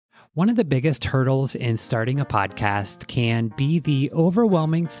One of the biggest hurdles in starting a podcast can be the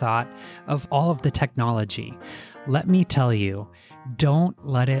overwhelming thought of all of the technology. Let me tell you, don't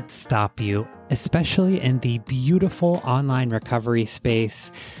let it stop you, especially in the beautiful online recovery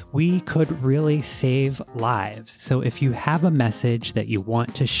space. We could really save lives. So if you have a message that you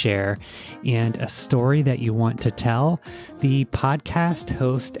want to share and a story that you want to tell, the Podcast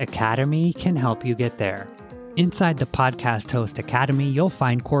Host Academy can help you get there. Inside the Podcast Host Academy, you'll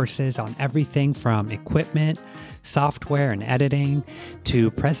find courses on everything from equipment, software and editing, to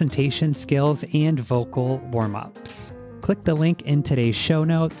presentation skills and vocal warm-ups. Click the link in today's show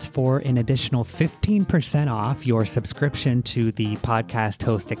notes for an additional 15% off your subscription to the Podcast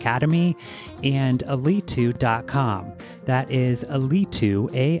Host Academy and alitu.com. That is alitu,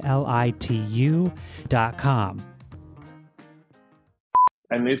 alitu.com.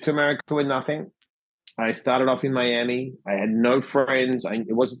 I moved to America with nothing. I started off in Miami. I had no friends.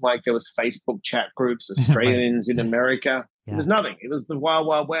 It wasn't like there was Facebook chat groups, Australians in America. Yeah. It was nothing. It was the wild,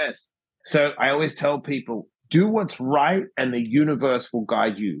 wild west. So I always tell people, do what's right and the universe will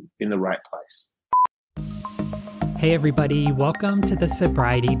guide you in the right place. Hey everybody, welcome to the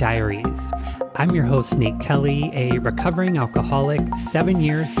Sobriety Diaries. I'm your host, Nate Kelly, a recovering alcoholic, 7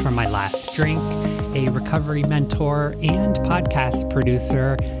 years from my last drink, a recovery mentor, and podcast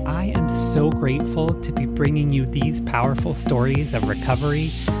producer. I am so grateful to be bringing you these powerful stories of recovery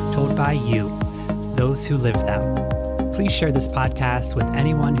told by you, those who live them. Please share this podcast with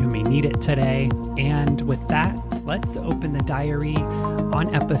anyone who may need it today. And with that, let's open the diary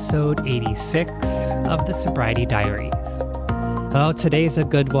on episode 86 of the Sobriety Diaries. Oh, today's a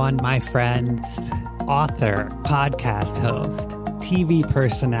good one, my friends. Author, podcast host, TV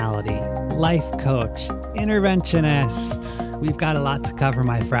personality, life coach, interventionist. We've got a lot to cover,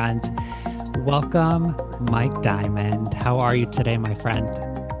 my friend. Welcome, Mike Diamond. How are you today, my friend?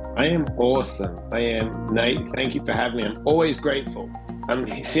 I am awesome. I am. Nate, thank you for having me. I'm always grateful. I'm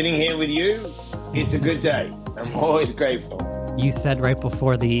sitting here with you. It's a good day. I'm always grateful. You said right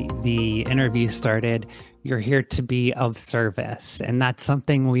before the interview started, you're here to be of service. And that's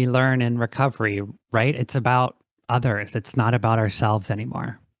something we learn in recovery, right? It's about others. It's not about ourselves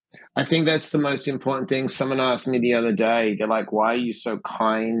anymore. I think that's the most important thing. Someone asked me the other day, they're like, why are you so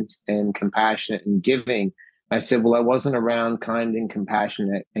kind and compassionate and giving? I said, well, I wasn't around kind and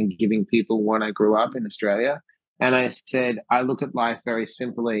compassionate and giving people when I grew up in Australia. And I said, I look at life very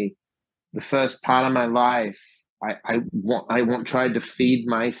simply. The first part of my life, I tried to feed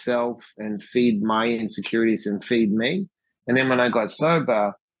myself and feed my insecurities and feed me. And then when I got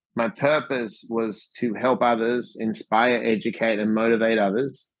sober, my purpose was to help others, inspire, educate, and motivate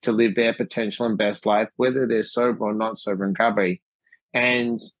others to live their potential and best life, whether they're sober or not sober in recovery.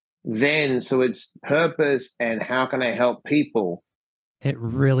 And then, so it's purpose and how can I help people? It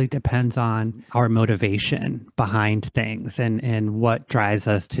really depends on our motivation behind things and what drives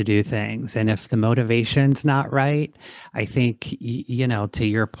us to do things. And if the motivation's not right, I think, to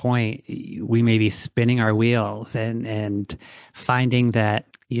your point, we may be spinning our wheels and finding that,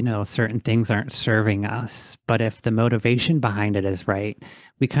 certain things aren't serving us. But if the motivation behind it is right,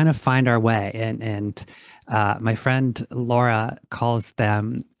 we kind of find our way. And my friend Laura calls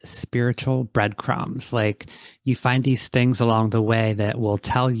them spiritual breadcrumbs. Like you find these things along the way that will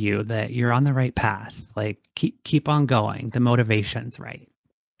tell you that you're on the right path. Like keep on going. The motivation's right.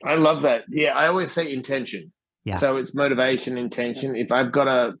 I love that. Yeah, I always say intention. Yeah. So it's motivation, intention. If I've got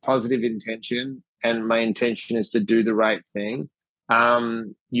a positive intention and my intention is to do the right thing,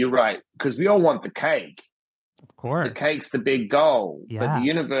 you're right. Because we all want the cake. Of course. The cake's the big goal. Yeah. But the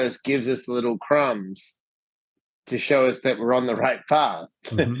universe gives us little crumbs to show us that we're on the right path.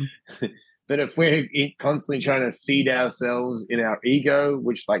 Mm-hmm. But if we're constantly trying to feed ourselves in our ego,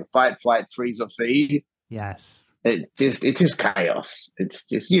 which like fight, flight, freeze, or feed, yes, it's just chaos. It's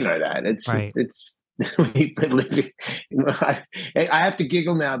just that. It's right. Just we've been living. I have to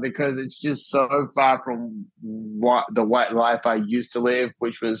giggle now because it's just so far from the white life I used to live,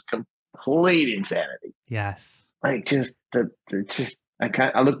 which was complete insanity. Yes, like just I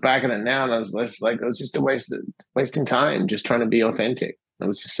can't. I look back at it now, and I was like, it was just wasting time, just trying to be authentic. It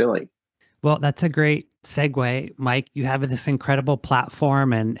was just silly. Well, that's a great segue, Mike. You have this incredible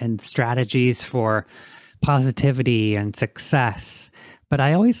platform and strategies for positivity and success. But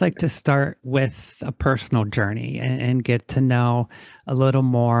I always like to start with a personal journey and get to know a little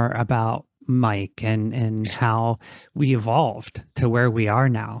more about Mike and how we evolved to where we are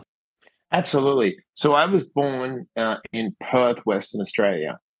now. Absolutely. So I was born in Perth, Western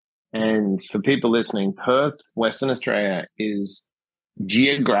Australia. And for people listening, Perth, Western Australia is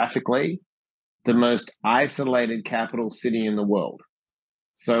geographically the most isolated capital city in the world.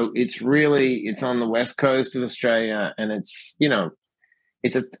 So it's on the west coast of Australia, and it's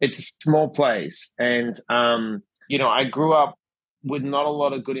a small place. And I grew up with not a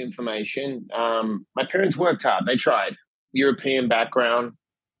lot of good information. My parents worked hard; they tried. European background.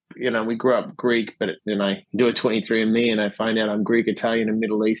 We grew up Greek, but then I do a 23andMe and I find out I'm Greek, Italian, and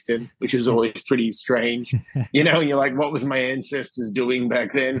Middle Eastern, which is always pretty strange. You're like, what was my ancestors doing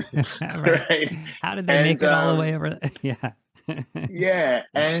back then? Right. Right. How did they And make it all the way over there? Yeah. yeah,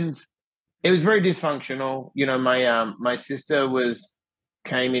 and it was very dysfunctional. My sister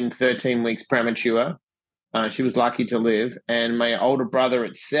came in 13 weeks premature. She was lucky to live, and my older brother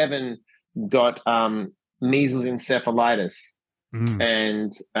at 7 got measles encephalitis, Mm.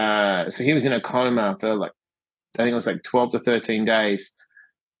 and so he was in a coma for like I think it was like 12 to 13 days.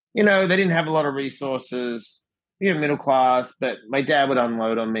 They didn't have a lot of resources. Middle class, but my dad would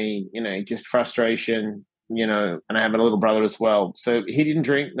unload on me. Just frustration. And I have a little brother as well. So he didn't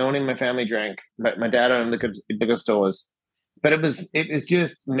drink. No one in my family drank, but my dad owned liquor stores. But it was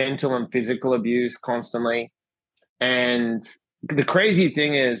just mental and physical abuse constantly. And the crazy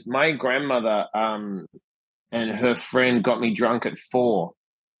thing is, my grandmother and her friend got me drunk at 4,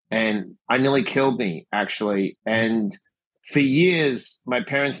 and I nearly killed me actually. And for years, my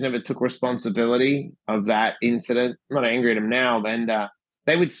parents never took responsibility of that incident. I'm not angry at them now, and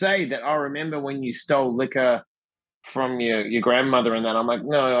they would say that I remember when you stole liquor from your grandmother and that. I'm like,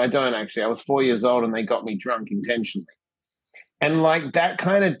 no, I don't actually. I was 4 years old and they got me drunk intentionally. And like that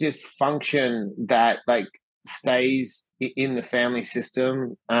kind of dysfunction that like stays in the family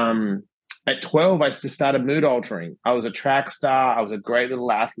system. At 12, I just started mood altering. I was a track star. I was a great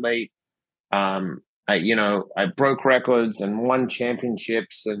little athlete. I broke records and won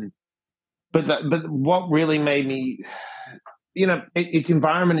championships. But what really made me, it's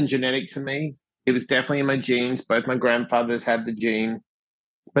environment and genetic to me. It was definitely in my genes. Both my grandfathers had the gene,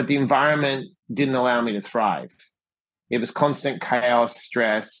 but the environment didn't allow me to thrive. It was constant chaos,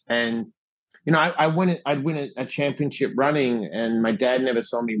 stress, and I'd win a championship running, and my dad never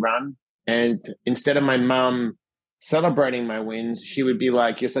saw me run. And instead of my mum celebrating my wins, she would be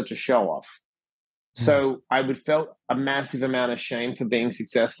like, "You're such a show off." Mm. So I would felt a massive amount of shame for being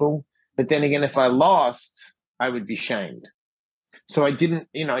successful. But then again, if I lost, I would be shamed. So I didn't,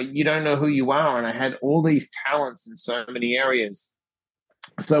 you don't know who you are. And I had all these talents in so many areas.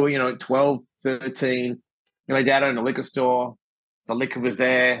 So, at 12, 13, my dad owned a liquor store. The liquor was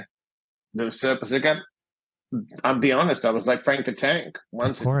there. There was surplus liquor. I'll be honest, I was like Frank the Tank. Of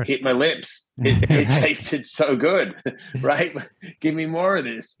Once it hit course. my lips, it Right. tasted so good, right? Give me more of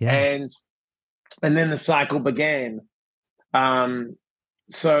this. Yeah. And then the cycle began. Um,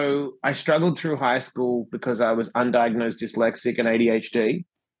 so I struggled through high school because I was undiagnosed dyslexic and ADHD.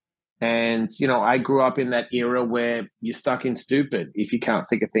 And, I grew up in that era where you're stuck in stupid if you can't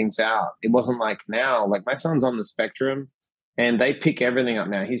figure things out. It wasn't like now. Like my son's on the spectrum and they pick everything up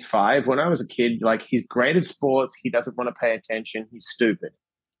now. He's 5. When I was a kid, like he's great at sports. He doesn't want to pay attention. He's stupid.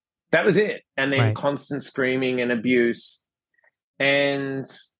 That was it. And then Right. constant screaming and abuse. And,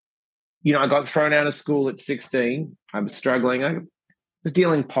 I got thrown out of school at 16. I was struggling. I was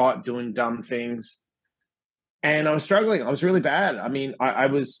dealing pot, doing dumb things. And I was struggling. I was really bad. I mean, I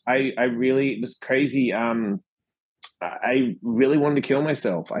really, it was crazy. I really wanted to kill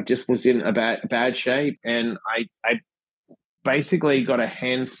myself. I just was in a bad shape. And I basically got a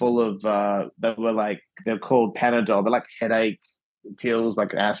handful of, they're called Panadol. They're like headache pills, like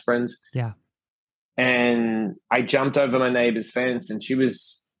aspirins. Yeah. And I jumped over my neighbor's fence and she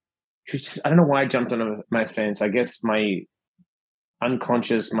was just, I don't know why I jumped on my fence. I guess my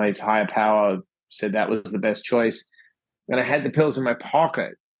unconscious, my higher power said that was the best choice. And I had the pills in my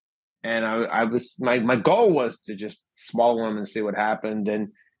pocket. And I was my goal was to just swallow them and see what happened. And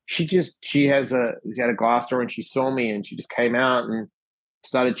she had a glass door and she saw me and she just came out and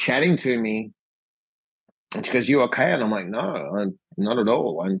started chatting to me. And she goes, "You okay?" And I'm like, "No, I'm not at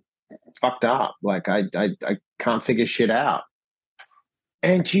all. I'm fucked up. Like I can't figure shit out."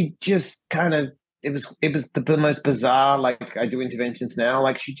 And she just kind of it was the most bizarre. Like I do interventions now.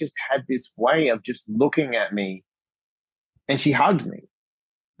 Like she just had this way of just looking at me, and she hugged me.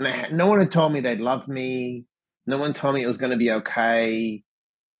 And no one had told me they'd love me. No one told me it was going to be okay.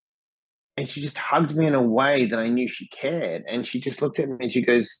 And she just hugged me in a way that I knew she cared. And she just looked at me and she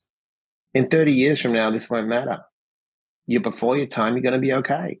goes, "In 30 years from now, this won't matter. You're before your time. You're going to be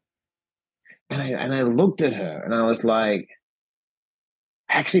okay." And I looked at her and I was like,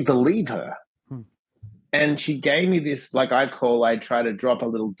 I actually believe her. Hmm. And she gave me this, like I try to drop a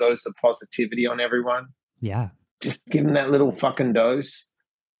little dose of positivity on everyone. Yeah. Just give them that little fucking dose.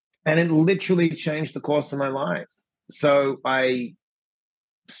 And it literally changed the course of my life. So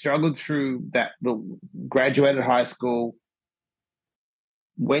struggled through that, graduated high school,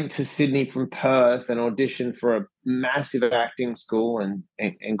 went to Sydney from Perth and auditioned for a massive acting school and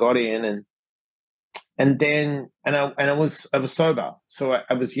got in, I was sober. So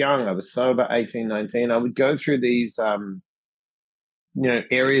I was young. I was sober, 18, 19. I would go through these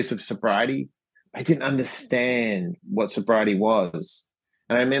areas of sobriety. I didn't understand what sobriety was.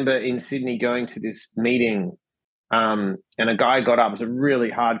 And I remember in Sydney going to this meeting, and a guy got up. It was a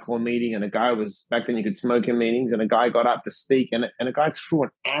really hardcore meeting, and a guy was, back then you could smoke in meetings, and a guy got up to speak, and a guy threw an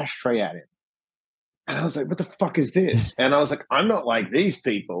ashtray at him. And I was like, what the fuck is this? And I was like, I'm not like these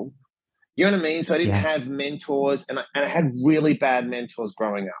people. You know what I mean? So I didn't have mentors, and I had really bad mentors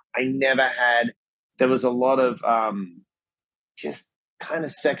growing up. I never had, there was a lot of just kind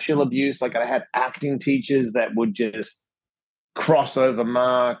of sexual abuse. Like I had acting teachers that would just cross over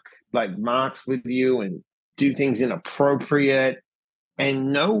marks with you and do things inappropriate.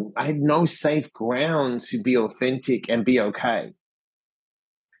 And I had no safe ground to be authentic and be okay.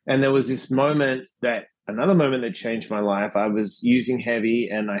 And there was another moment that changed my life. I was using heavy,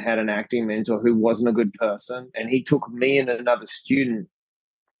 and I had an acting mentor who wasn't a good person. And he took me and another student,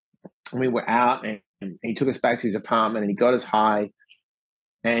 and we were out, and he took us back to his apartment, and he got us high,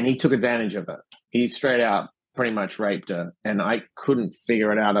 and he took advantage of it. He straight out pretty much raped her, and I couldn't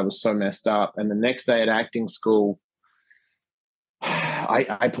figure it out. I was so messed up. And the next day at acting school,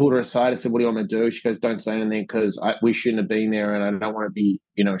 I pulled her aside. I said, what do you want me to do? She goes, don't say anything, because we shouldn't have been there, and I don't want to be,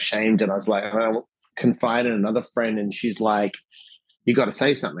 ashamed. And I was like, I confide in another friend, and she's like, you got to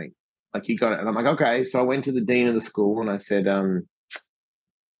say something. Like, you got it. And I'm like, okay. So I went to the dean of the school, and I said, this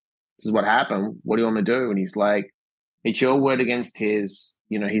is what happened. What do you want me to do? And he's like, it's your word against his.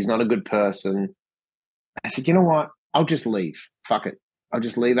 He's not a good person. I said, you know what? I'll just leave. Fuck it. I'll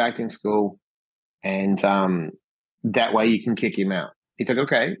just leave acting school, and that way you can kick him out. He's like,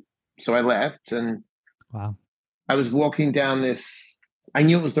 okay. So I left, and wow. I was walking down this. I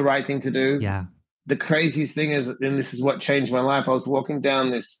knew it was the right thing to do. Yeah. The craziest thing is, and this is what changed my life, I was walking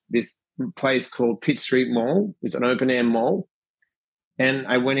down this place called Pitt Street Mall. It's an open air mall. And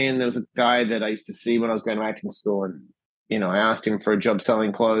I went in, there was a guy that I used to see when I was going to acting school. And, I asked him for a job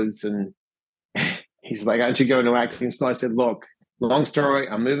selling clothes, and he's like, aren't you going to acting school? I said, look, long story,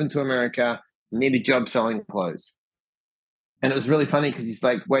 I'm moving to America, need a job selling clothes. And it was really funny because he's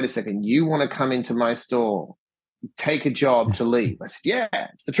like, wait a second, you want to come into my store, take a job to leave? I said, yeah,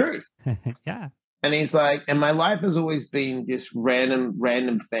 it's the truth. Yeah. And he's like, and my life has always been this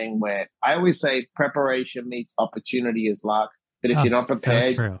random thing where I always say preparation meets opportunity is luck. But if you're not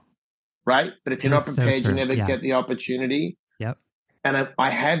prepared, so true. Right? But if you're not prepared, you never get the opportunity. Yep. And I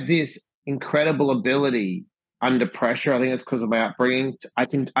have this incredible ability under pressure. I think it's because of my upbringing. I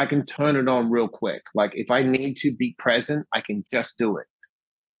can turn it on real quick. Like if I need to be present, I can just do it.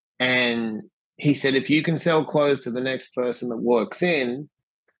 And he said, if you can sell clothes to the next person that walks in,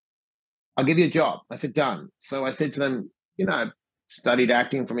 I'll give you a job. I said, done. So I said to them, I studied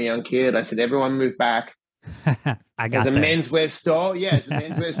acting from a young kid. I said, everyone move back. I got There's a this. menswear store. Yeah, it's a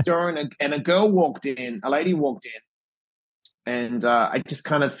menswear store. And a girl walked in, a lady walked in. And I just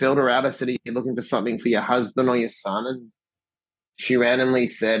kind of filled her out. I said, are you looking for something for your husband or your son? And she randomly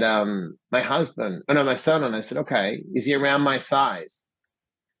said, my husband. Oh, no, my son. And I said, okay, is he around my size?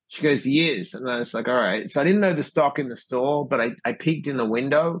 She goes, he is. And I was like, all right. So I didn't know the stock in the store, but I peeked in the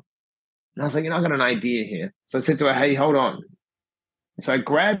window. And I was like, I got an idea here. So I said to her, hey, hold on. So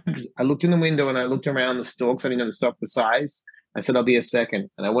I looked in the window and I looked around the store because I didn't know the stock was size. I said, I'll be a second.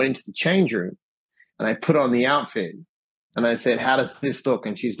 And I went into the change room and I put on the outfit. And I said, how does this look?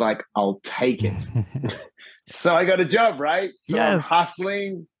 And she's like, I'll take it. So I got a job, right? So yes. I'm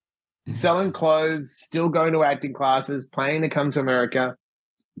hustling, selling clothes, still going to acting classes, planning to come to America.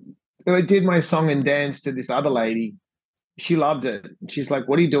 And I did my song and dance to this other lady. She loved it. She's like,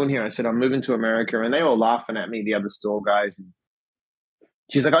 what are you doing here? I said, I'm moving to America. And they were laughing at me, the other store guys. And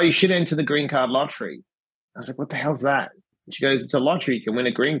she's like, oh, you should enter the green card lottery. I was like, what the hell's that? And she goes, it's a lottery. You can win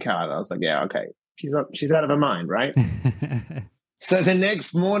a green card. I was like, yeah, okay. She's out of her mind, right? So the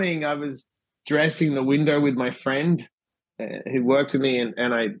next morning I was dressing the window with my friend who worked with me.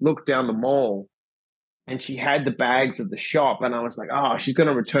 And I looked down the mall and she had the bags of the shop. And I was like, oh, she's going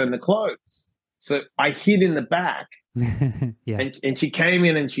to return the clothes. So I hid in the back. Yeah. And she came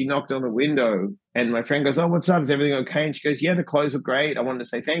in and she knocked on the window and my friend goes, oh, what's up? Is everything okay? And she goes, yeah, the clothes are great. I wanted to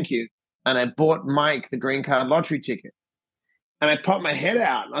say thank you. And I bought Mike the green card lottery ticket. And I popped my head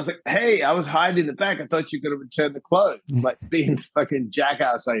out and I was like, hey, I was hiding in the back. I thought you were going to return the clothes, like being the fucking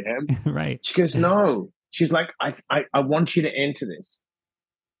jackass I am. Right. She goes, no. She's like, I want you to enter this.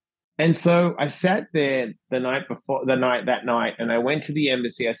 And so I sat there that night, and I went to the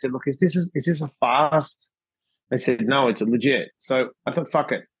embassy. I said, "Look, is this a fast?" They said, "No, it's a legit." So I thought,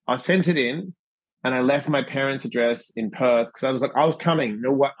 "Fuck it." I sent it in, and I left my parents' address in Perth because I was like, I was coming. You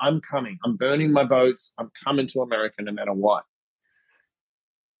know what? I'm coming. I'm burning my boats. I'm coming to America no matter what.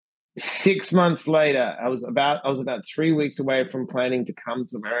 6 months later, I was about 3 weeks away from planning to come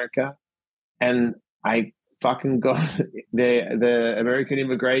to America, and I fucking got the American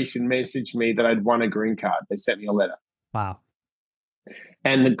immigration messaged me that I'd won a green card. They sent me a letter. Wow.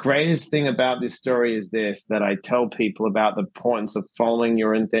 And the greatest thing about this story is this, that I tell people about the importance of following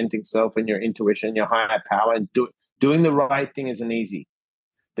your authentic self and your intuition, your higher power, and doing the right thing isn't easy,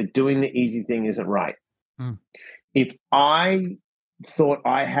 but doing the easy thing isn't right. Mm. If I thought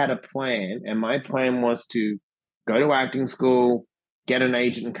I had a plan, and my plan was to go to acting school, get an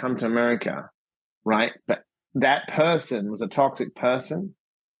agent, and come to America, right? But that person was a toxic person,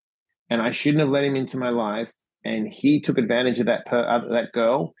 and I shouldn't have let him into my life. And he took advantage of that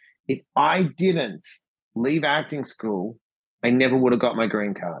girl. If I didn't leave acting school, I never would have got my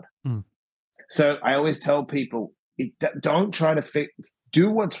green card. Mm. So I always tell people, don't try to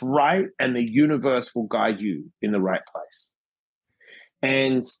do what's right, and the universe will guide you in the right place.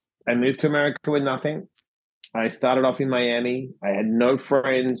 And I moved to America with nothing. I started off in Miami. I had no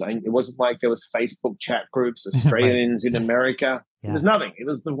friends. It wasn't like there was Facebook chat groups, Australians in America. Yeah. It was nothing. It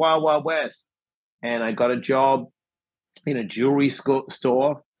was the wild, wild west. And I got a job in a jewelry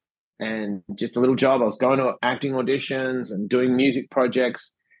store, and just a little job. I was going to acting auditions and doing music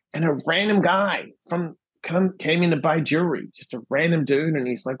projects, and a random guy came in to buy jewelry, just a random dude. And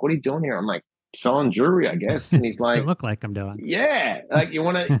he's like, "What are you doing here?" I'm like, "Selling jewelry, I guess." And he's like, look like I'm doing. "Yeah, like you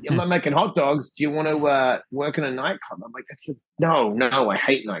want to, I'm not making hot dogs. Do you want to work in a nightclub?" I'm like, no, I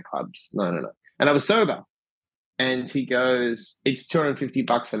hate nightclubs. No. And I was sober. And he goes, "It's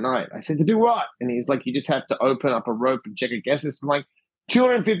 $250 a night." I said, "To do what?" And he's like, "You just have to open up a rope and check a guest list." I'm like,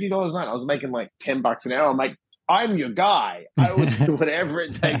 $250 a night. I was making like $10 an hour. I'm like, I'm your guy. I will do whatever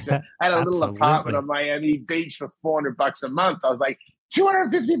it takes. I had a little apartment on Miami Beach for $400 a month. I was like,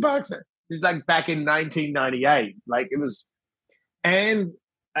 $250. This is like back in 1998. Like it was, and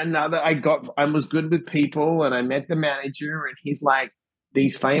I was good with people, and I met the manager, and he's like,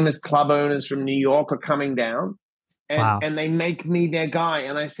 "These famous club owners from New York are coming down, and they make me their guy."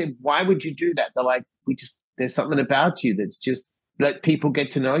 And I said, "Why would you do that?" They're like, there's something about you that's just, let people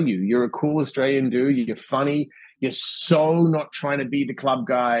get to know you. You're a cool Australian dude. You're funny. You're so not trying to be the club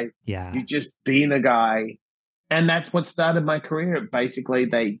guy. Yeah. You're just being a guy. And that's what started my career. Basically,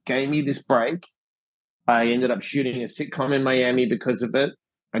 they gave me this break. I ended up shooting a sitcom in Miami because of it.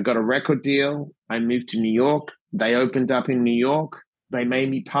 I got a record deal. I moved to New York. They opened up in New York. They made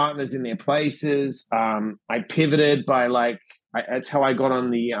me partners in their places. I pivoted that's how I got on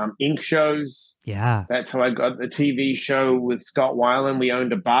the Ink shows. Yeah. That's how I got the TV show with Scott Weiland. We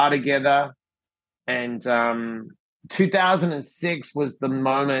owned a bar together. And 2006 was the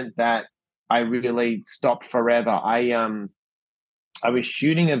moment that I really stopped forever. I was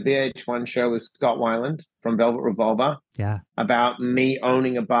shooting a VH1 show with Scott Weiland from Velvet Revolver. Yeah. About me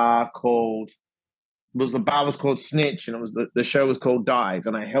owning a bar the bar was called Snitch, and it was the show was called Dive,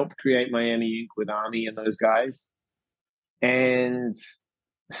 and I helped create Miami Ink with Army and those guys. And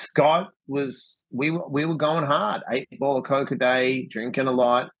Scott we were going hard, 8 ball of coke a day, drinking a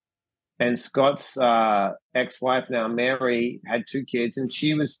lot. And Scott's ex-wife, now Mary, had 2 kids, and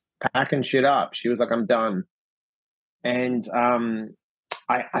she was packing shit up. She was like, "I'm done." And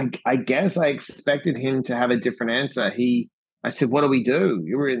I guess I expected him to have a different answer. I said, "What do we do?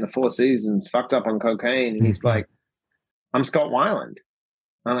 You were in the Four Seasons, fucked up on cocaine." And he's like, "I'm Scott Weiland."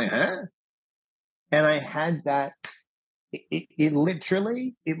 I'm like, "Huh?" And I had that. It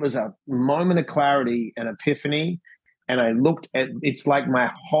literally, it was a moment of clarity and epiphany. And I looked at, it's like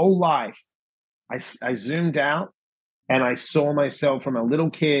my whole life. I zoomed out, and I saw myself from a little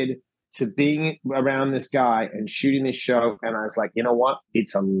kid to being around this guy and shooting this show. And I was like, you know what?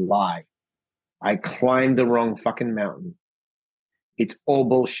 It's a lie. I climbed the wrong fucking mountain. It's all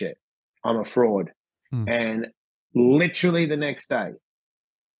bullshit. I'm a fraud. And literally the next day,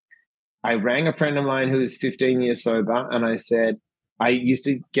 I rang a friend of mine who was 15 years sober, and I said, I used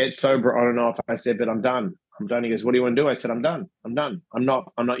to get sober on and off. I said, "But I'm done. I'm done." He goes, "What do you want to do?" I said, "I'm done. I'm done. I'm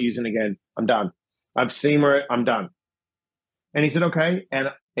not using again. I'm done. I've seen where I'm done." And he said, "Okay." And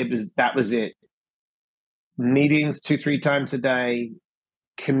that was it. Meetings 2-3 times a day,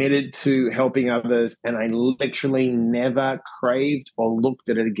 committed to helping others. And I literally never craved or looked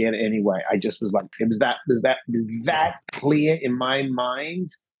at it again anyway. I just was like, it was that clear in my mind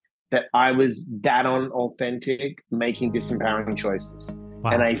that I was that on authentic, making disempowering choices.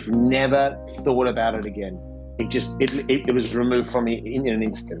 And Wow. I've never thought about it again. It was removed from me in an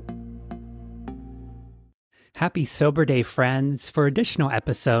instant. Happy Sober Day, friends. For additional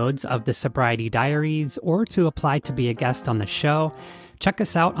episodes of the Sobriety Diaries or to apply to be a guest on the show, check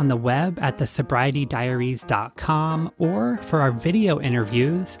us out on the web at thesobrietydiaries.com, or for our video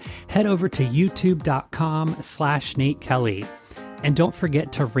interviews, head over to youtube.com/Nate Kelly. And don't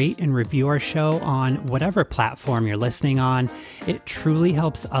forget to rate and review our show on whatever platform you're listening on. It truly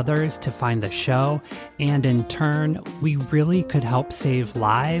helps others to find the show, and in turn, we really could help save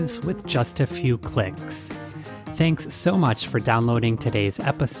lives with just a few clicks. Thanks so much for downloading today's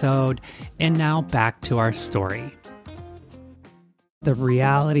episode, and now back to our story. The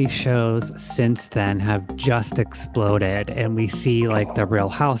reality shows since then have just exploded, and we see like the Real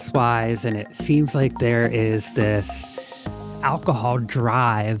Housewives, and it seems like there is this alcohol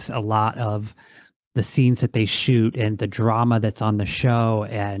drives a lot of the scenes that they shoot and the drama that's on the show,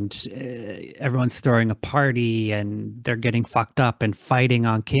 and everyone's throwing a party and they're getting fucked up and fighting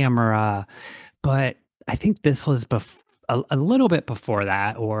on camera. But I think this was a little bit before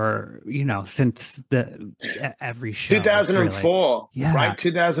that, or, since every show. 2004, really. right?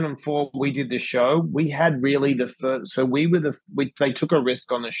 2004, we did the show. We had really the first, so they took a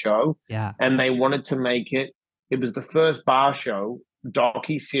risk on the show, Yeah. and they wanted to make it. It was the first bar show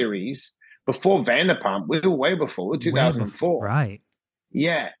docu-series before Vanderpump. We were way before, 2004. Right.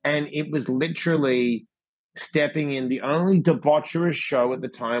 Yeah, and it was literally stepping in. The only debaucherous show at the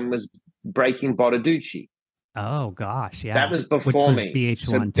time was Breaking Bottaducci. Oh, gosh, yeah. That was before Which was me. VH1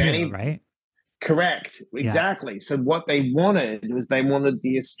 So Danny, too, right? correct, exactly. So what they wanted was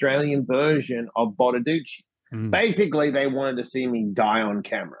the Australian version of Bottaducci. Basically, they wanted to see me die on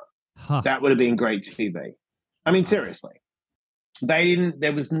camera. That would have been great TV. I mean, seriously.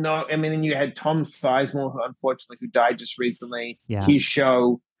 There was no, I mean, you had Tom Sizemore, who unfortunately, who died just recently, his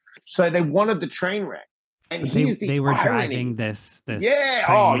show. So they wanted the train wreck. And so they were irony. Driving this They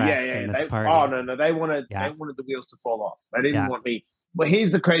wanted the wheels to fall off. They didn't want me. But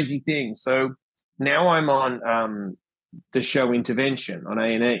here's the crazy thing. So now I'm on the show Intervention on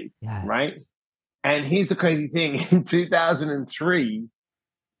A&E, right? And here's the crazy thing. In 2003,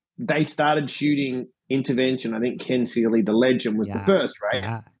 they started shooting Intervention. I think Ken Seeley, the legend, was the first, right?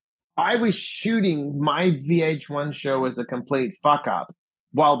 Yeah. I was shooting my VH1 show as a complete fuck up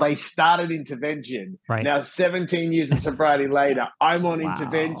while they started Intervention. Right. Now, 17 years of sobriety later, I'm on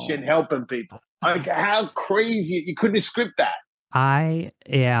Intervention helping people. Like, how crazy. You couldn't script that. I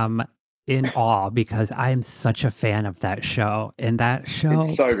am in awe because I'm such a fan of that show. And that show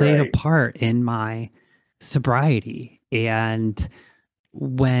played a part in my sobriety. And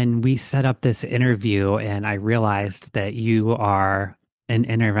when we set up this interview and I realized that you are an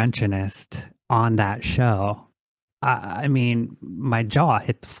interventionist on that show, I mean, my jaw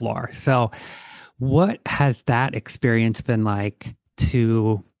hit the floor. So what has that experience been like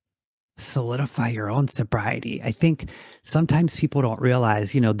to solidify your own sobriety? I think sometimes people don't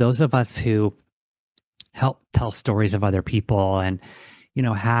realize, those of us who help tell stories of other people and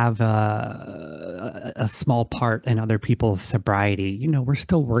have a small part in other people's sobriety, we're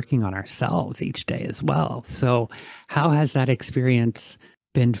still working on ourselves each day as well. So how has that experience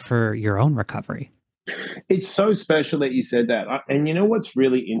been for your own recovery? It's so special that you said that. And you know what's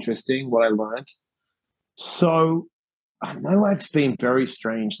really interesting, what I learned? So my life's been very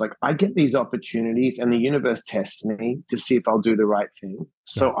strange. Like, I get these opportunities and the universe tests me to see if I'll do the right thing.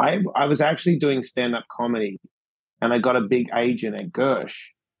 So I was actually doing stand-up comedy, and I got a big agent at Gersh,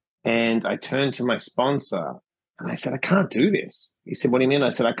 and I turned to my sponsor and I said, I can't do this. He said, what do you mean?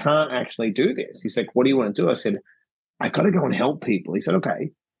 I said, I can't actually do this. He said, what do you want to do? I said, I got to go and help people. He said,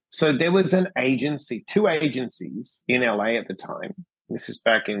 okay. So there was an agency, 2 agencies in LA at the time. This is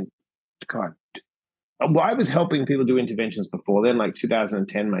back in, God, well, I was helping people do interventions before then, like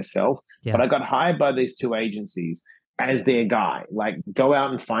 2010 myself, but I got hired by these 2 agencies as their guy, like go out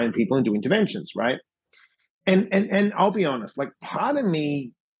and find people and do interventions, right? And I'll be honest, like part of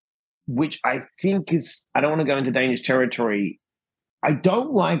me, which I think is, I don't want to go into dangerous territory. I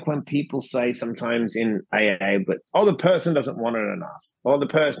don't like when people say sometimes in AA, but, the person doesn't want it enough. Or the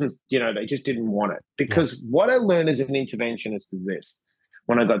person's, they just didn't want it. Because what I learned as an interventionist is this,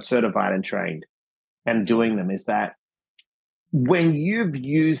 when I got certified and trained and doing them, is that when you've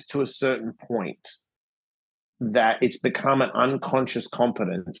used to a certain point that it's become an unconscious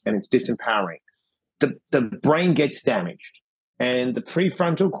competence and it's disempowering, the brain gets damaged, and the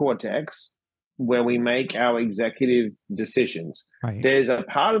prefrontal cortex, where we make our executive decisions, there's a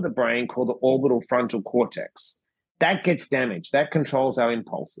part of the brain called the orbital frontal cortex that gets damaged. That controls our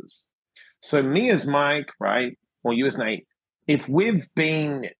impulses. So me as Mike, right, or you as Nate, if we've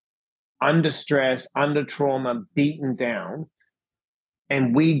been under stress, under trauma, beaten down,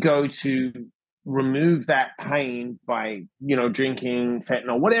 and we go to remove that pain by, drinking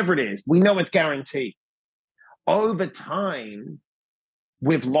fentanyl, whatever it is, we know it's guaranteed. Over time,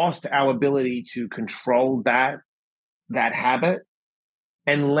 we've lost our ability to control that habit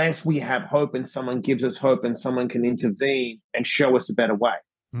unless we have hope and someone gives us hope and someone can intervene and show us a better way.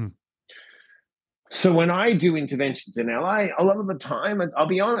 Mm. So when I do interventions in LA, a lot of the time, I'll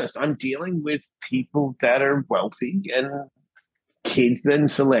be honest, I'm dealing with people that are wealthy and kids and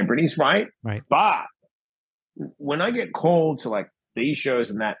celebrities, right? Right. But when I get called to like these shows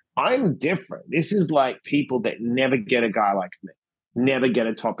and that, I'm different. This is like people that never get a guy like me, never get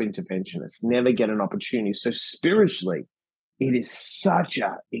a top interventionist, never get an opportunity. So spiritually, it is such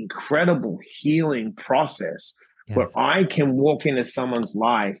an incredible healing process. Yes. Where I can walk into someone's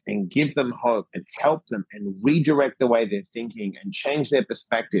life and give them hope and help them and redirect the way they're thinking and change their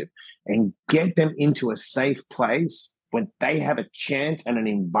perspective and get them into a safe place when they have a chance and an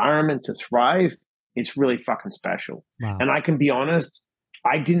environment to thrive. It's really fucking special. Wow. And I can be honest,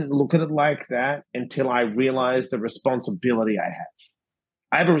 I didn't look at it like that until I realized the responsibility I have.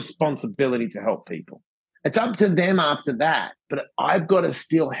 I have a responsibility to help people. It's up to them after that, but I've got to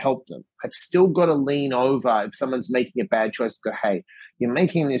still help them. I've still got to lean over if someone's making a bad choice, go, hey, you're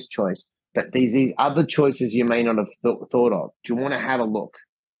making this choice, but these other choices you may not have thought of. Do you want to have a look?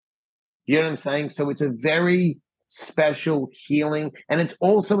 You know what I'm saying? So it's a very special healing, and it's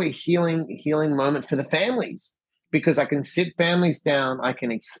also a healing moment for the families, because I can sit families down, I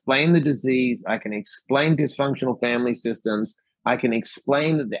can explain the disease, I can explain dysfunctional family systems, I can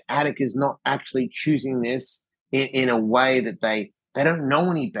explain that the addict is not actually choosing this in a way that they don't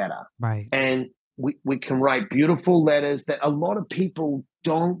know any better. Right. And we can write beautiful letters that a lot of people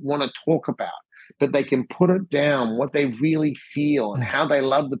don't want to talk about, but they can put it down, what they really feel and how they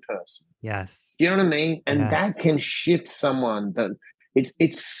love the person. Yes. You know what I mean? And yes. that can shift someone.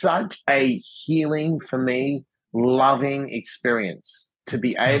 It's such a healing for me, loving experience to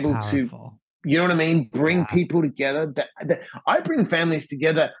be so able powerful. to, you know what I mean? Bring people together. That I bring families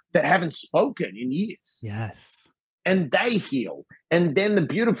together that haven't spoken in years. Yes. And they heal. And then the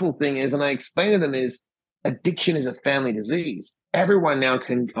beautiful thing is, and I explain to them, is addiction is a family disease. Everyone now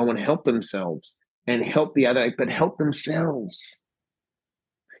I want to help themselves and help the other, but help themselves.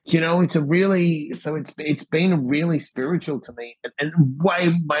 It's it's been really spiritual to me, and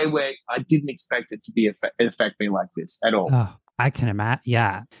way I didn't expect it to affect me like this at all. Oh, I can imagine.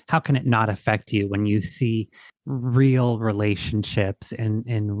 Yeah. How can it not affect you when you see real relationships and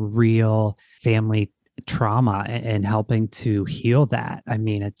real family trauma and helping to heal that? I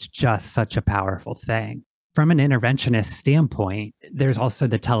mean, it's just such a powerful thing. From an interventionist standpoint, there's also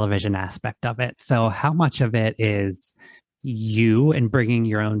the television aspect of it. So how much of it is you and bringing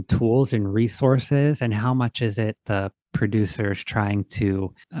your own tools and resources, and how much is it the producers trying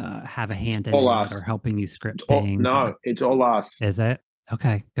to have a hand in it or helping you script things? It's all us. Is it?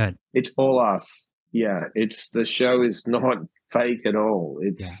 Okay, good. It's all us. Yeah, the show is not fake at all.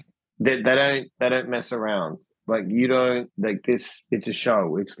 It's they don't mess around. Like, you don't, like, this. It's a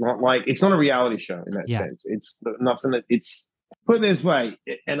show. It's not a reality show in that sense. It's nothing that it's. Put it this way,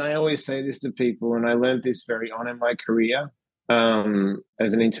 and I always say this to people, and I learned this very on in my career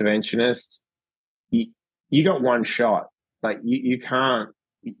as an interventionist. You got one shot. Like, you can't.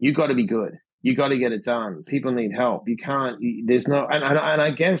 You got to be good. You got to get it done. People need help. You can't. There's no. And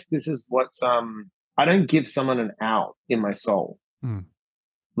I guess this is what's. I don't give someone an out in my soul.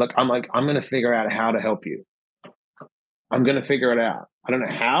 Look, I'm going to figure out how to help you. I'm going to figure it out. I don't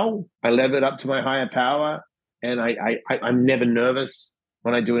know how. I leave it up to my higher power. And I'm never nervous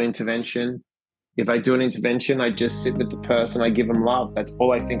when I do an intervention. If I do an intervention, I just sit with the person. I give them love. That's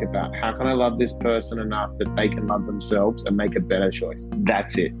all I think about. How can I love this person enough that they can love themselves and make a better choice?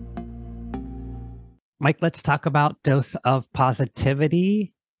 That's it. Mike, let's talk about Dose of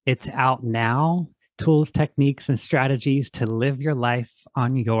Positivity. It's out now. Tools, techniques, and strategies to live your life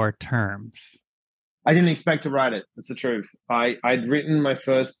on your terms. I didn't expect to write it. That's the truth. I'd written my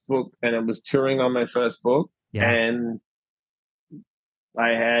first book, and it was touring on my first book. And I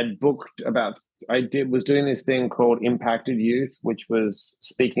had was doing this thing called Impacted Youth, which was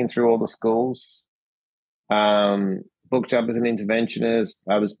speaking through all the schools. Booked up as an interventionist.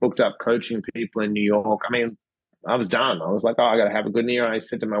 I was booked up coaching people in New York. I mean, I was done. I was like, I got to have a good year. I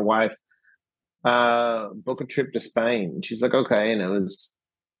said to my wife, book a trip to Spain. And she's like, okay. And it was,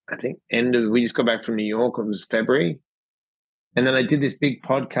 I think, we just got back from New York. It was February. And then I did this big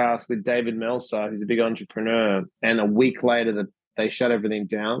podcast with David Meltzer, who's a big entrepreneur. And a week later, they shut everything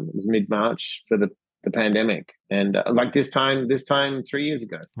down. It was mid-March for the the pandemic, and like this time 3 years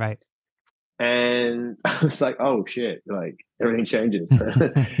ago. Right. And I was like, oh shit, like everything changes.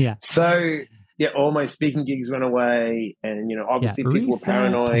 Yeah. So yeah, all my speaking gigs went away, and Yeah. obviously people were Reset.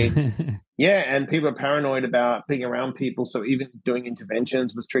 paranoid. Yeah, and people are paranoid about being around people. So even doing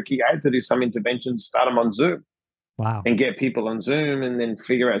interventions was tricky. I had to do some interventions, start them on Zoom Wow. and get people on Zoom and then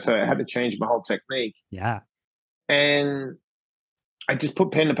figure out. So I had to change my whole technique. Yeah. And I just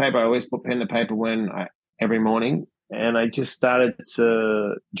put pen to paper. I always put pen to paper every morning. And I just started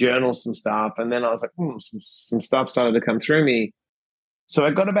to journal some stuff. And then I was like, some stuff started to come through me. So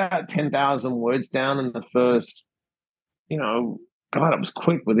I got about 10,000 words down in the first, God, it was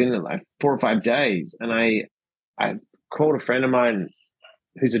quick within like 4 or 5 days. And I called a friend of mine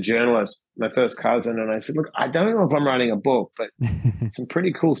who's a journalist, my first cousin, and I said, look, I don't know if I'm writing a book, but some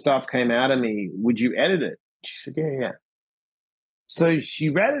pretty cool stuff came out of me. Would you edit it? She said, yeah. So she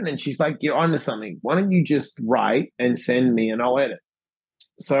read it and she's like, you're onto something. Why don't you just write and send me and I'll edit?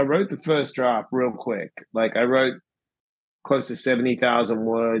 So I wrote the first draft real quick. Like I wrote close to 70,000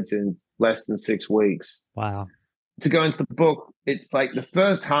 words in less than 6 weeks. Wow. To go into the book, it's like the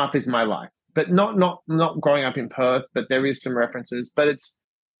first half is my life, but not growing up in Perth, but there is some references, but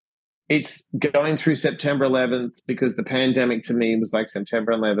it's going through September 11th because the pandemic to me was like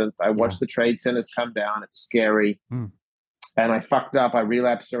September 11th. I watched the trade centers come down. It was scary. And I fucked up. I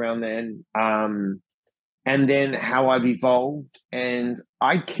relapsed around then. And then how I've evolved. And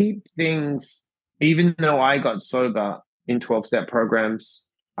I keep things, even though I got sober in 12-step programs,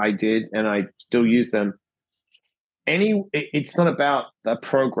 I did, and I still use them. It's not about the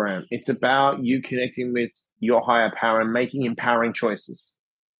program. It's about you connecting with your higher power and making empowering choices.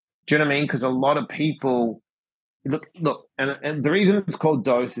 Do you know what I mean? Because a lot of people look, and the reason it's called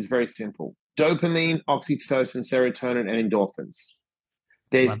dose is very simple. Dopamine, oxytocin, serotonin, and endorphins.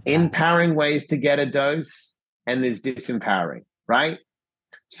 There's empowering ways to get a dose, and there's disempowering, right?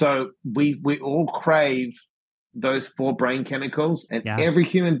 So we all crave those 4 brain chemicals, and every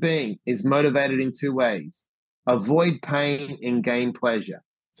human being is motivated in 2 ways: avoid pain and gain pleasure.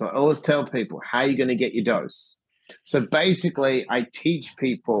 So I always tell people, how are you going to get your dose? So basically, I teach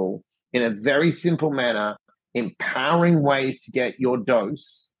people in a very simple manner, empowering ways to get your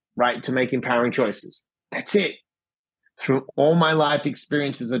dose, right, to make empowering choices. That's it. Through all my life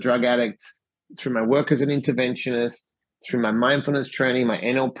experience as a drug addict, through my work as an interventionist, through my mindfulness training, my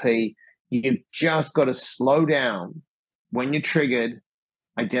NLP, you've just got to slow down when you're triggered,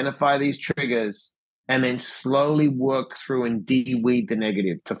 identify these triggers, and then slowly work through and de-weed the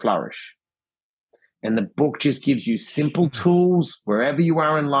negative to flourish. And the book just gives you simple tools wherever you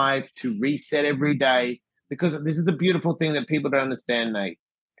are in life to reset every day. Because this is the beautiful thing that people don't understand, Nate.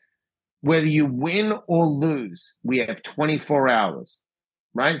 Whether you win or lose, we have 24 hours,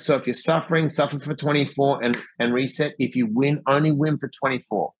 right? So if you're suffering, suffer for 24 and reset. If you win, only win for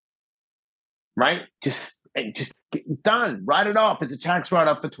 24, right? Just get done. Write it off. It's a tax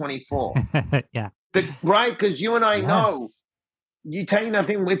write-off for 24. Yeah. But, right? Because you and I know you take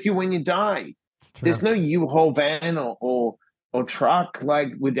nothing with you when you die. There's no U-Haul van or truck like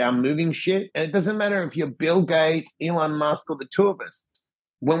with our moving shit. And it doesn't matter if you're Bill Gates, Elon Musk, or the 2 of us.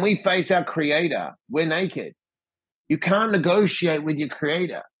 When we face our creator, we're naked. You can't negotiate with your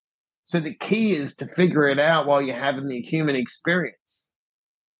creator. So the key is to figure it out while you're having the human experience.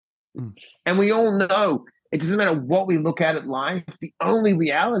 And we all know it doesn't matter what we look at life. The only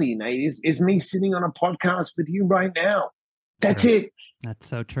reality, Nate, is me sitting on a podcast with you right now. That's it. That's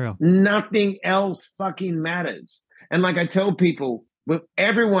so true. Nothing else fucking matters. And like I tell people,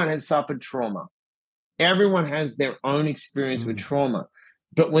 everyone has suffered trauma. Everyone has their own experience with trauma.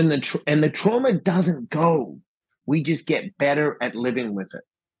 But when the trauma doesn't go, we just get better at living with it.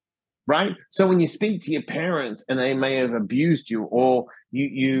 Right? So when you speak to your parents and they may have abused you, or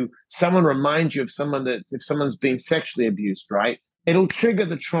someone reminds you of someone that if someone's been sexually abused, right? It'll trigger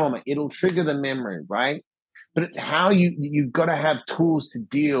the trauma. It'll trigger the memory, right? But it's how you've got to have tools to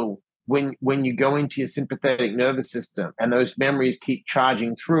deal when you go into your sympathetic nervous system and those memories keep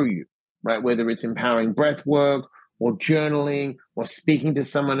charging through you, right? Whether it's empowering breath work or journaling or speaking to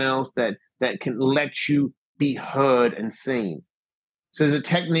someone else that can let you be heard and seen. So there's a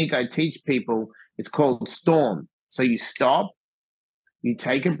technique I teach people. It's called STORM. So you stop, you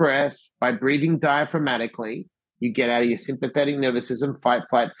take a breath by breathing diaphragmatically. You get out of your sympathetic nervous system, fight,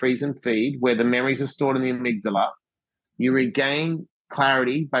 flight, freeze, and feed, where the memories are stored in the amygdala. You regain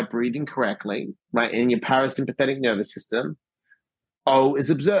clarity by breathing correctly, right, in your parasympathetic nervous system. O is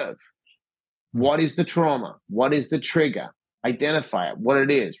observe. What is the trauma? What is the trigger? Identify it, what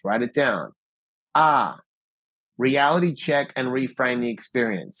it is, write it down. R, reality check and reframe the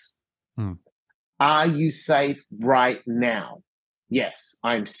experience. Are you safe right now? Yes,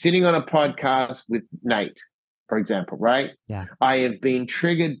 I'm sitting on a podcast with Nate, for example, right? Yeah. I have been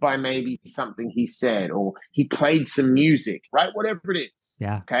triggered by maybe something he said, or he played some music, right? Whatever it is.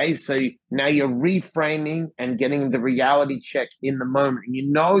 Yeah. Okay. So now you're reframing and getting the reality check in the moment. And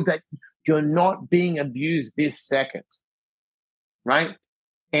you know that you're not being abused this second, right?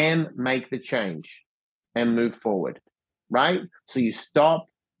 And make the change and move forward, right? So you stop,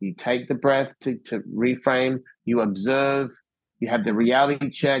 you take the breath to reframe, you observe, you have the reality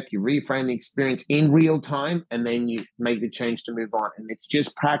check, you reframe the experience in real time, and then you make the change to move on. And it's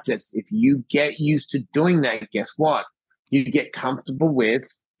just practice. If you get used to doing that, guess what? You get comfortable with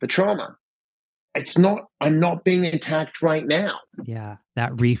the trauma. It's not, I'm not being attacked right now. Yeah.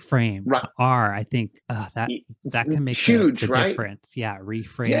 That reframe, Right. I think that It's can make huge, the right? difference. Yeah.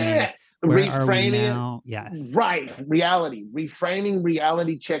 Reframing. Yeah. Where are we Reframing now? it. Yes. Right. Reality. Reframing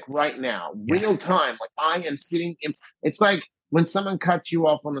reality check right now. Yes. Real time. Like I am sitting in, it's like when someone cuts you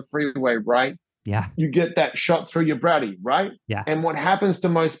off on the freeway, right? Yeah. You get that shot through your body, right? Yeah. And what happens to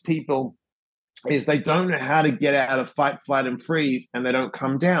most people is they don't know how to get out of fight, flight, and freeze, and they don't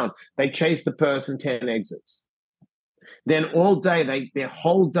come down. They chase the person 10 exits. Then all day, their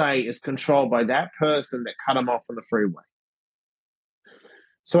whole day is controlled by that person that cut them off on the freeway.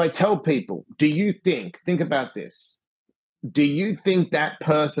 So I tell people, think about this. Do you think that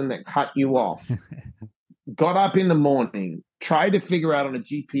person that cut you off got up in the morning, tried to figure out on a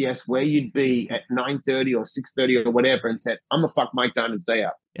GPS where you'd be at 9:30 or 6:30 or whatever and said, I'm going to fuck Mike Diamond's day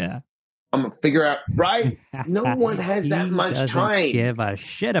up. Yeah. I'm going to figure out, right? No one has that much time. Give a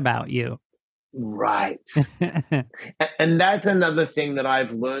shit about you. Right. And that's another thing that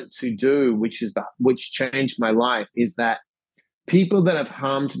I've learned to do, which changed my life, is that people that have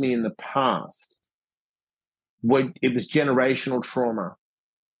harmed me in the past, it was generational trauma,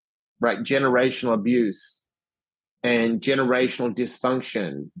 right? Generational abuse and generational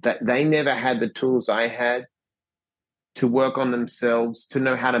dysfunction, that they never had the tools I had to work on themselves, to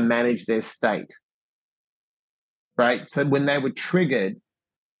know how to manage their state, right? So when they were triggered,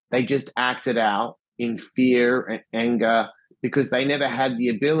 they just acted out in fear and anger because they never had the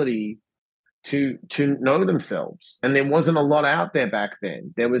ability to know themselves. And there wasn't a lot out there back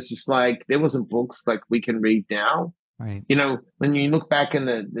then. There wasn't books like we can read now. Right. You know, when you look back in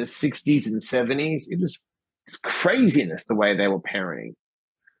the 60s and 70s, it was craziness the way they were parenting.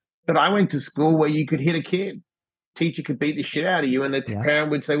 But I went to school where you could hit a kid. Teacher could beat the shit out of you, and the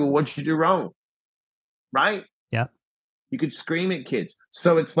parent would say, well, what'd you do wrong? Right? Yeah. You could scream at kids.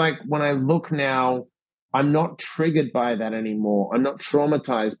 So it's like when I look now, I'm not triggered by that anymore. I'm not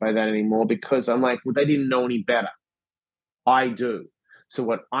traumatized by that anymore because I'm like, well, they didn't know any better. I do. So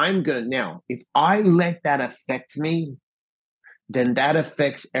what I'm going to now, if I let that affect me, then that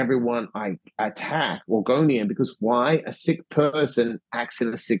affects everyone I attack or go near. Because why? A sick person acts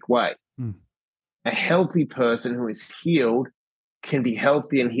in a sick way. A healthy person who is healed can be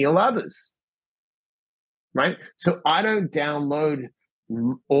healthy and heal others. Right? So I don't download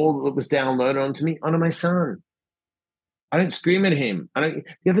all that was downloaded onto my son. I don't scream at him. The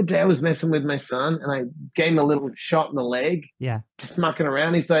other day I was messing with my son and I gave him a little shot in the leg. Yeah. Just mucking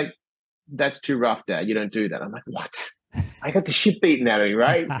around. He's like, that's too rough, Dad. You don't do that. I'm like, what? I got the shit beaten out of me,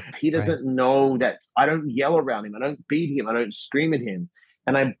 right? He doesn't know that. I don't yell around him. I don't beat him. I don't scream at him.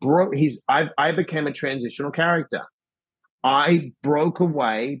 And I became a transitional character. I broke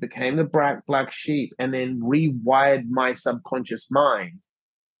away, became the black sheep, and then rewired my subconscious mind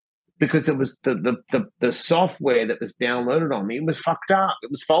because it was the software that was downloaded on me. It was fucked up.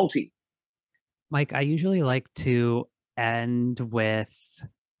 It was faulty. Mike, I usually like to end with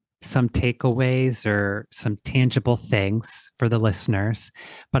some takeaways or some tangible things for the listeners,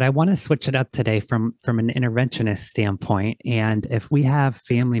 but I want to switch it up today from an interventionist standpoint. And if we have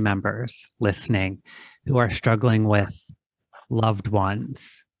family members listening who are struggling with loved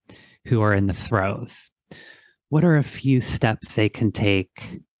ones who are in the throes, what are a few steps they can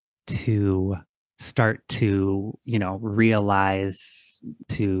take to start to, realize,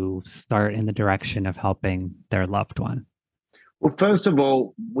 to start in the direction of helping their loved one? Well, first of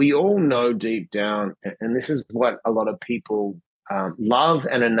all, we all know deep down, and this is what a lot of people love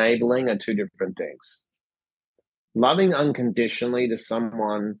and enabling are two different things. Loving unconditionally to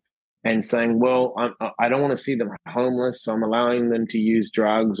someone and saying, well, I don't want to see them homeless, so I'm allowing them to use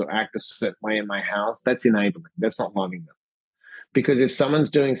drugs or act a certain way in my house. That's enabling. That's not loving them. Because if someone's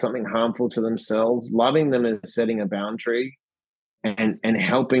doing something harmful to themselves, loving them is setting a boundary and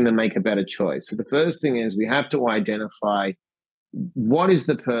helping them make a better choice. So the first thing is we have to identify what is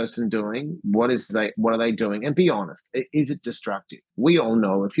the person doing? What are they doing? And be honest. Is it destructive? We all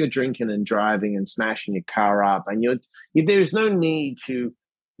know if you're drinking and driving and smashing your car up, and there's no need to.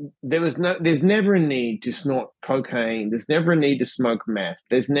 There's never a need to snort cocaine. There's never a need to smoke meth.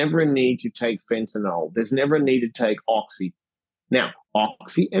 There's never a need to take fentanyl. There's never a need to take oxy. Now,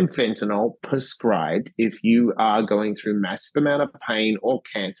 oxy and fentanyl prescribed if you are going through massive amount of pain or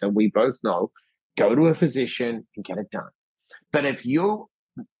cancer. We both know, go to a physician and get it done. But if you're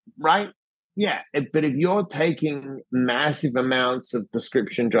right, yeah. But if you're taking massive amounts of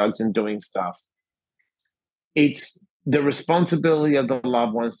prescription drugs and doing stuff, it's the responsibility of the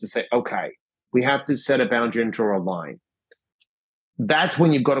loved ones to say, okay, we have to set a boundary and draw a line. That's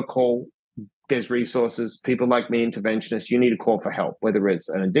when you've got to call. There's resources, people like me, interventionists, you need to call for help, whether it's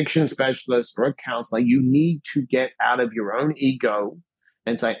an addiction specialist or a counselor. You need to get out of your own ego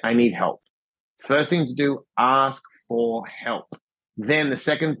and say, I need help. First thing to do, ask for help. Then the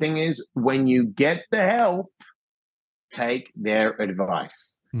second thing is, when you get the help, take their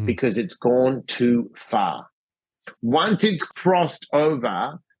advice because it's gone too far. Once it's crossed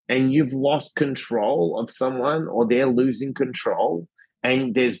over and you've lost control of someone or they're losing control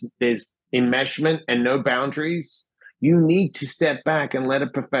and there's enmeshment and no boundaries, you need to step back and let a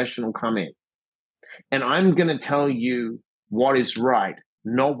professional come in. And I'm going to tell you what is right,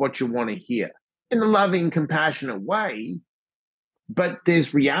 not what you want to hear, in a loving, compassionate way. But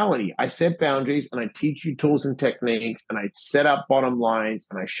there's reality. I set boundaries and I teach you tools and techniques and I set up bottom lines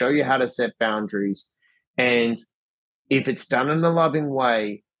and I show you how to set boundaries. And if it's done in a loving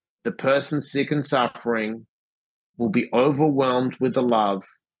way, the person sick and suffering will be overwhelmed with the love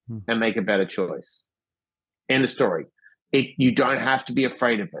and make a better choice. End of story. You don't have to be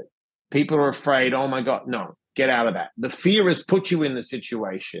afraid of it. People are afraid, oh my God, no, get out of that. The fear has put you in the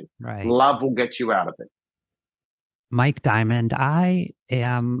situation. Right. Love will get you out of it. Mike Diamond, I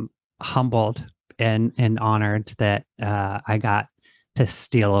am humbled and honored that I got to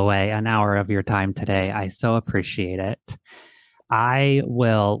steal away an hour of your time today. I so appreciate it. I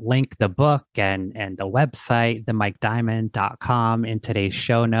will link the book and the website, themikediamond.com, in today's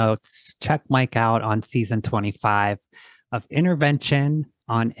show notes. Check Mike out on season 25 of Intervention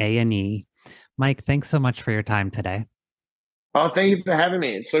on A&E. Mike, thanks so much for your time today. Oh, thank you for having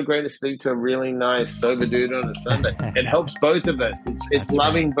me. It's so great to speak to a really nice, sober dude on a Sunday. It helps both of us. It's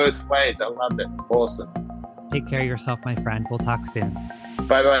loving both ways. I love it. It's awesome. Take care of yourself, my friend. We'll talk soon.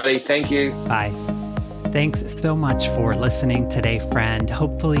 Bye, buddy. Thank you. Bye. Thanks so much for listening today, friend.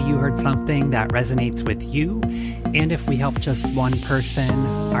 Hopefully you heard something that resonates with you. And if we help just one person,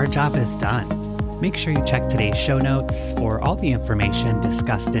 our job is done. Make sure you check today's show notes for all the information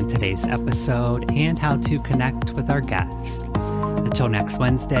discussed in today's episode and how to connect with our guests. Until next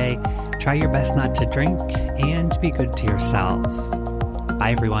Wednesday, try your best not to drink and be good to yourself.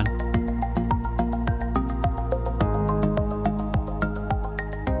 Bye, everyone.